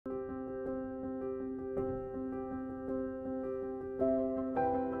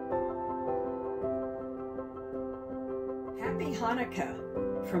Happy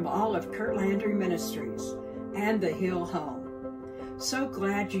Hanukkah from all of Kurt Landry Ministries and the Hill Home. So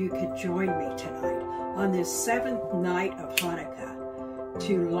glad you could join me tonight on this 7th night of Hanukkah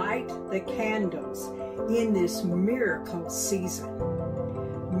to light the candles in this miracle season.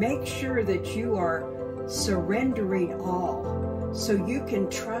 Make sure that you are surrendering all so you can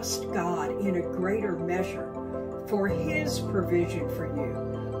trust God in a greater measure for His provision for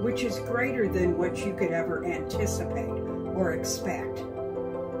you, which is greater than what you could ever anticipate or expect.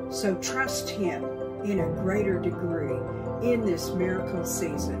 So trust Him in a greater degree in this miracle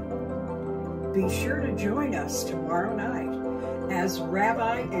season. Be sure to join us tomorrow night as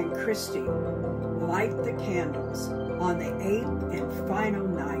Rabbi and Christy light the candles on the 8th and final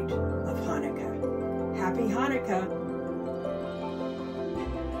night of Hanukkah. Happy Hanukkah!